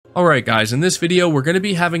Alright guys, in this video we're going to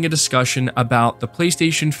be having a discussion about the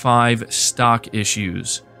PlayStation 5 stock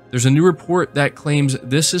issues. There's a new report that claims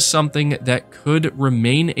this is something that could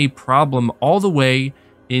remain a problem all the way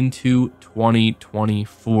into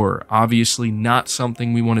 2024. Obviously not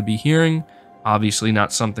something we want to be hearing, obviously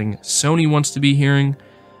not something Sony wants to be hearing,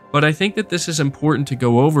 but I think that this is important to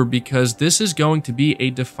go over because this is going to be a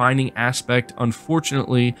defining aspect,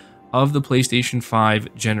 unfortunately, of the PlayStation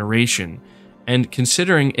 5 generation. And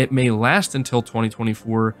considering it may last until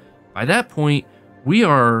 2024, by that point, we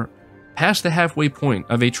are past the halfway point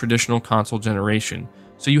of a traditional console generation.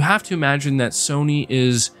 So you have to imagine that Sony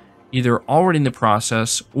is either already in the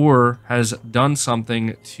process or has done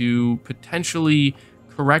something to potentially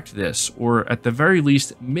correct this, or at the very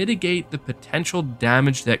least mitigate the potential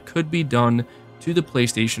damage that could be done to the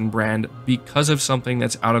PlayStation brand because of something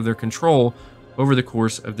that's out of their control over the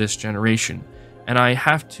course of this generation. And I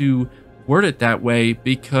have to word it that way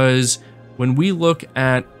because when we look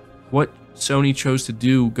at what Sony chose to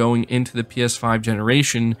do going into the PS5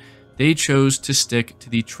 generation, they chose to stick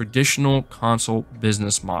to the traditional console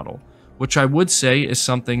business model, which I would say is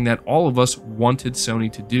something that all of us wanted Sony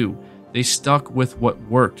to do. They stuck with what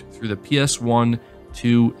worked through the PS1,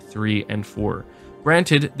 2, 3, and 4.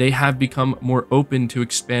 Granted, they have become more open to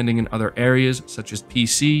expanding in other areas such as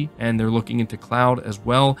PC, and they're looking into cloud as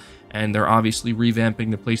well, and they're obviously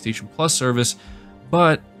revamping the PlayStation Plus service,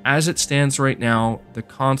 but as it stands right now, the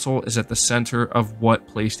console is at the center of what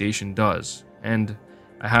PlayStation does, and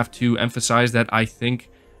I have to emphasize that I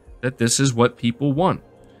think that this is what people want.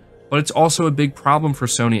 But it's also a big problem for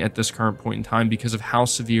Sony at this current point in time because of how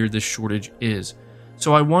severe this shortage is.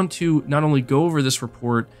 So I want to not only go over this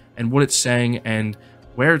report and what it's saying and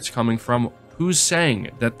where it's coming from, who's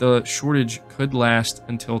saying that the shortage could last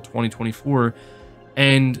until 2024,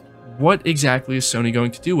 and what exactly is Sony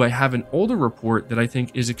going to do. I have an older report that I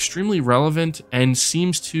think is extremely relevant and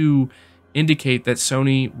seems to indicate that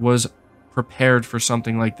Sony was prepared for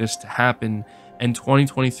something like this to happen, and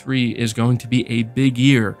 2023 is going to be a big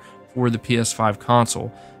year for the PS5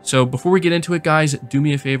 console. So before we get into it, guys, do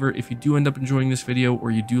me a favor. If you do end up enjoying this video,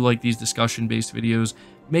 or you do like these discussion-based videos,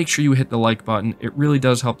 make sure you hit the like button. It really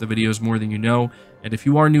does help the videos more than you know. And if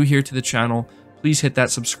you are new here to the channel, please hit that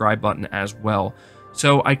subscribe button as well.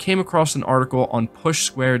 So I came across an article on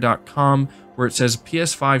pushsquare.com where it says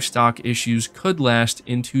PS5 stock issues could last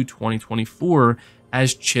into 2024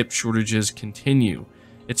 as chip shortages continue.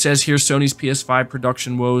 It says here Sony's PS5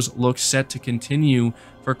 production woes look set to continue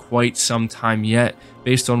for quite some time yet,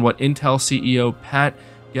 based on what Intel CEO Pat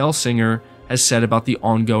Gelsinger has said about the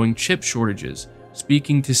ongoing chip shortages.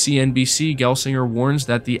 Speaking to CNBC, Gelsinger warns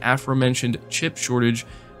that the aforementioned chip shortage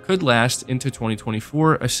could last into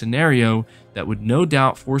 2024, a scenario that would no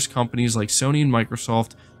doubt force companies like Sony and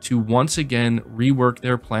Microsoft to once again rework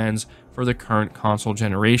their plans for the current console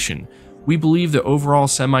generation. We believe the overall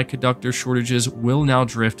semiconductor shortages will now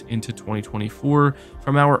drift into 2024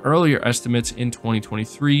 from our earlier estimates in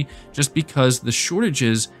 2023, just because the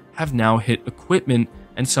shortages have now hit equipment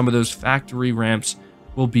and some of those factory ramps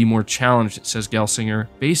will be more challenged, says Gelsinger.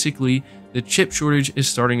 Basically, the chip shortage is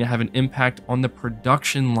starting to have an impact on the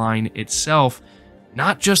production line itself,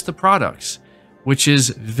 not just the products, which is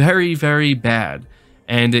very, very bad.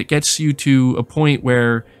 And it gets you to a point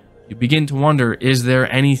where you begin to wonder, is there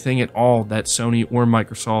anything at all that Sony or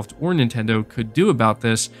Microsoft or Nintendo could do about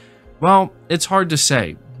this? Well, it's hard to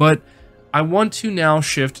say, but I want to now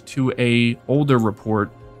shift to an older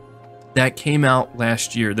report that came out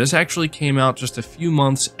last year. This actually came out just a few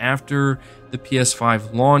months after the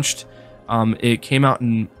PS5 launched. It came out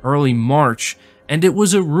in early March, and it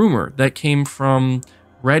was a rumor that came from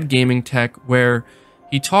Red Gaming Tech where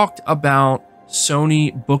he talked about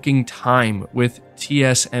Sony booking time with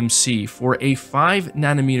TSMC for a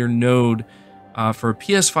 5nm node for a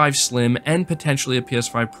PS5 Slim and potentially a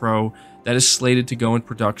PS5 Pro that is slated to go in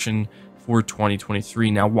production for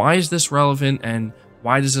 2023. Now, why is this relevant and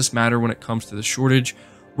why does this matter when it comes to the shortage?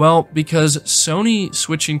 Well, because Sony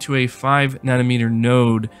switching to a 5nm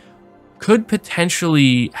node could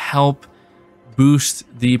potentially help boost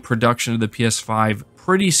the production of the PS5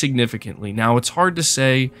 pretty significantly. Now, it's hard to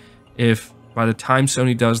say if by the time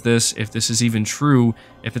Sony does this, if this is even true,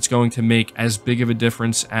 if it's going to make as big of a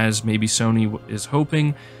difference as maybe Sony is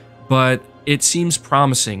hoping, but it seems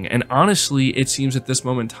promising. And honestly, it seems at this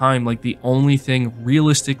moment in time like the only thing,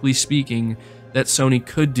 realistically speaking, that Sony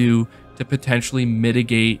could do to potentially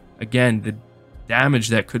mitigate, again, the damage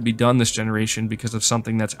that could be done this generation because of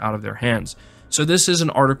something that's out of their hands. So this is an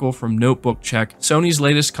article from Notebook Check. Sony's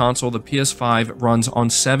latest console, the PS5, runs on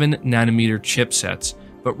 7nm chipsets,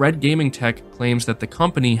 but Red Gaming Tech claims that the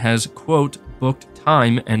company has, quote, booked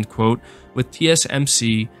time, end quote, with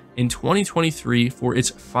TSMC in 2023 for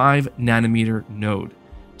its 5nm node.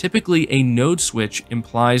 Typically, a node switch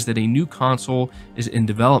implies that a new console is in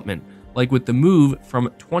development, like with the move from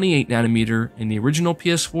 28nm in the original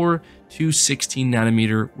PS4 to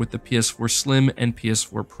 16nm with the PS4 Slim and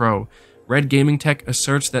PS4 Pro. Red Gaming Tech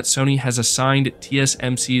asserts that Sony has assigned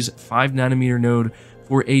TSMC's 5nm node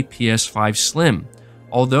for a PS5 Slim.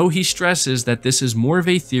 Although he stresses that this is more of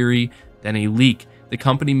a theory than a leak, the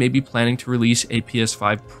company may be planning to release a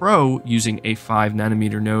PS5 Pro using a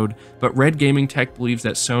 5nm node, but Red Gaming Tech believes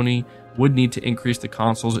that Sony would need to increase the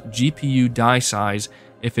console's GPU die size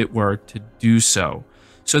if it were to do so.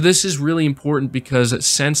 So this is really important because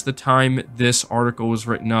since the time this article was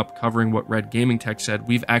written up covering what Red Gaming Tech said,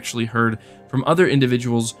 we've actually heard from other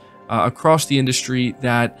individuals across the industry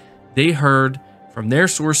that they heard from their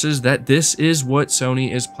sources that this is what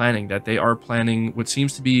Sony is planning, that they are planning what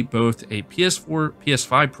seems to be both a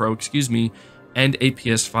PS5 Pro, and a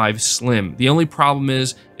PS5 Slim. The only problem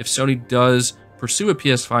is if Sony does pursue a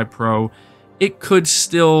PS5 Pro, it could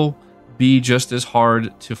still be just as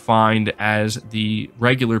hard to find as the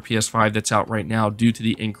regular PS5 that's out right now due to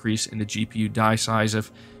the increase in the GPU die size,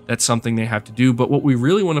 if that's something they have to do. But what we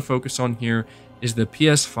really want to focus on here is the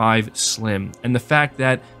PS5 Slim, and the fact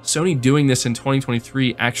that Sony doing this in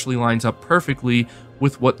 2023 actually lines up perfectly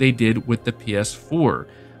with what they did with the PS4.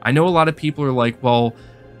 I know a lot of people are like, well,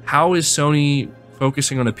 how is Sony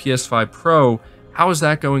focusing on a PS5 Pro? How is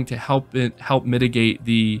that going to help mitigate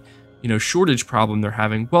the shortage problem they're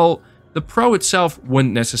having? Well, the Pro itself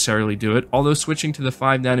wouldn't necessarily do it, although switching to the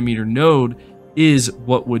 5nm node is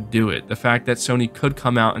what would do it. The fact that Sony could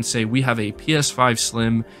come out and say, we have a PS5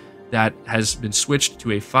 Slim that has been switched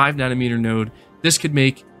to a 5nm node, this could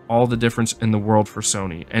make all the difference in the world for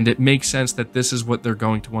Sony. And it makes sense that this is what they're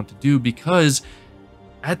going to want to do, because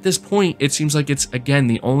at this point, it seems like it's, again,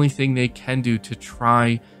 the only thing they can do to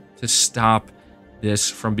try to stop this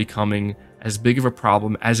from becoming as big of a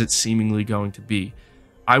problem as it's seemingly going to be.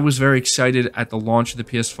 I was very excited at the launch of the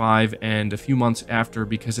PS5 and a few months after,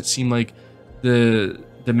 because it seemed like the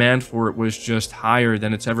demand for it was just higher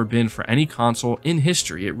than it's ever been for any console in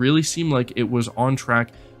history. It really seemed like it was on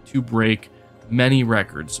track to break many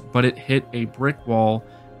records, but it hit a brick wall,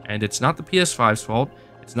 and it's not the PS5's fault,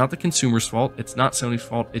 it's not the consumer's fault, it's not Sony's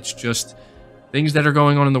fault, it's just things that are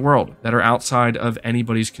going on in the world that are outside of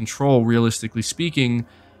anybody's control, realistically speaking.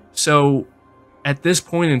 So at this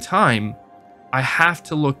point in time, I have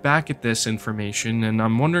to look back at this information, and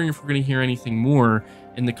I'm wondering if we're going to hear anything more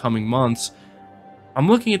in the coming months. I'm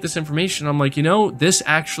looking at this information, I'm like, this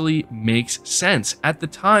actually makes sense. At the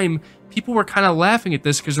time, people were kind of laughing at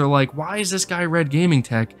this because they're like, why is this guy Red Gaming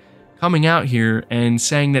Tech coming out here and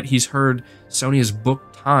saying that he's heard Sony has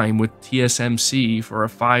booked time with TSMC for a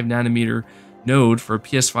 5nm node for a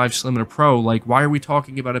PS5 Slim and a Pro? Like, why are we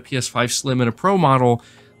talking about a PS5 Slim and a Pro model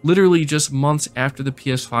literally just months after the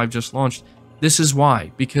PS5 just launched? This is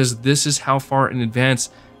why, because this is how far in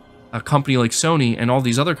advance a company like Sony and all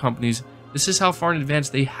these other companies, this is how far in advance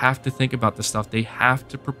they have to think about this stuff. They have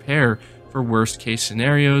to prepare for worst case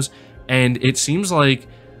scenarios. And it seems like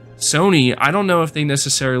Sony, I don't know if they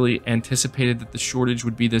necessarily anticipated that the shortage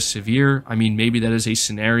would be this severe. I mean, maybe that is a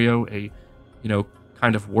scenario, a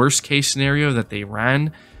kind of worst case scenario that they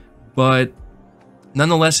ran. But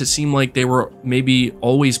nonetheless, it seemed like they were maybe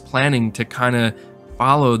always planning to kind of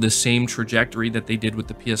follow the same trajectory that they did with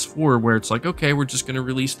the PS4, where it's like, okay, we're just going to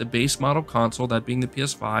release the base model console, that being the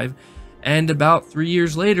PS5, and about 3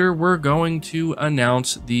 years later, we're going to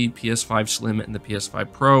announce the PS5 Slim and the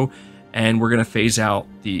PS5 Pro, and we're going to phase out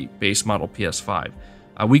the base model PS5.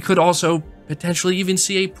 We could also potentially even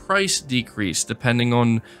see a price decrease, depending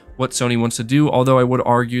on what Sony wants to do, although I would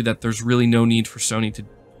argue that there's really no need for Sony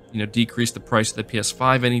to decrease the price of the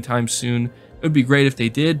PS5 anytime soon. It would be great if they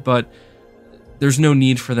did, but there's no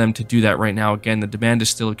need for them to do that right now. Again, the demand is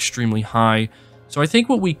still extremely high. So I think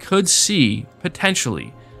what we could see,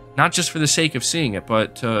 potentially, not just for the sake of seeing it,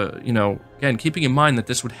 but, again, keeping in mind that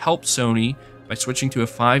this would help Sony by switching to a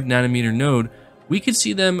 5nm node, we could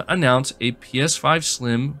see them announce a PS5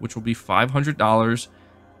 Slim, which will be $500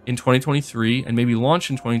 in 2023, and maybe launch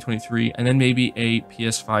in 2023, and then maybe a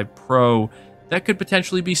PS5 Pro that could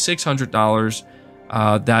potentially be $600.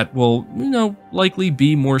 That will, likely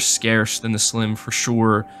be more scarce than the Slim for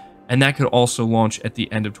sure, and that could also launch at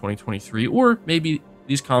the end of 2023, or maybe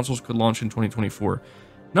these consoles could launch in 2024.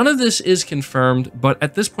 None of this is confirmed, but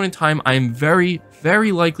at this point in time, I am very,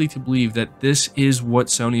 very likely to believe that this is what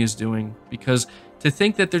Sony is doing, because to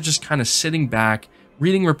think that they're just kind of sitting back,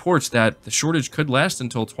 reading reports that the shortage could last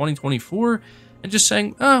until 2024, and just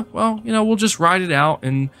saying, we'll just ride it out,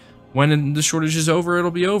 and when the shortage is over,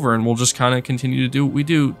 it'll be over and we'll just kind of continue to do what we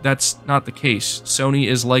do. That's not the case. Sony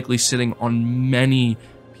is likely sitting on many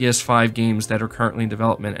PS5 games that are currently in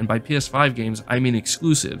development. And by PS5 games, I mean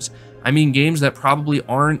exclusives. I mean games that probably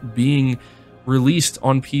aren't being released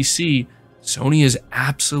on PC. Sony is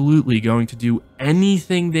absolutely going to do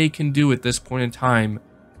anything they can do at this point in time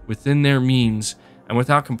within their means and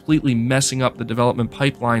without completely messing up the development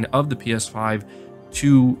pipeline of the PS5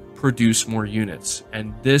 to produce more units.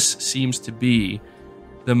 And this seems to be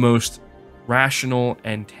the most rational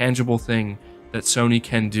and tangible thing that Sony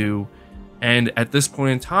can do. And at this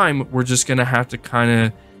point in time, we're just going to have to kind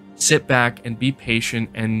of sit back and be patient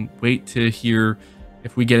and wait to hear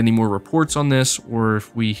if we get any more reports on this or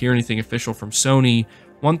if we hear anything official from Sony.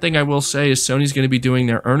 One thing I will say is Sony's going to be doing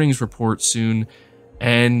their earnings report soon,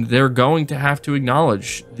 and they're going to have to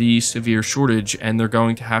acknowledge the severe shortage, and they're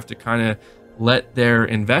going to have to kind of let their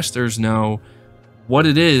investors know what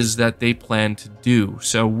it is that they plan to do.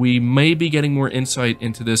 So we may be getting more insight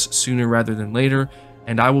into this sooner rather than later,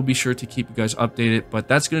 and I will be sure to keep you guys updated. But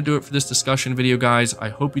that's going to do it for this discussion video, guys. I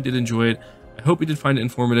hope you did enjoy it. I hope you did find it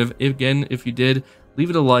informative. Again, if you did, leave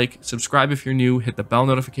it a like, subscribe if you're new, hit the bell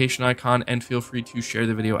notification icon, and feel free to share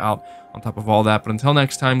the video out on top of all that. But until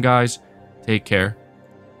next time, guys, take care.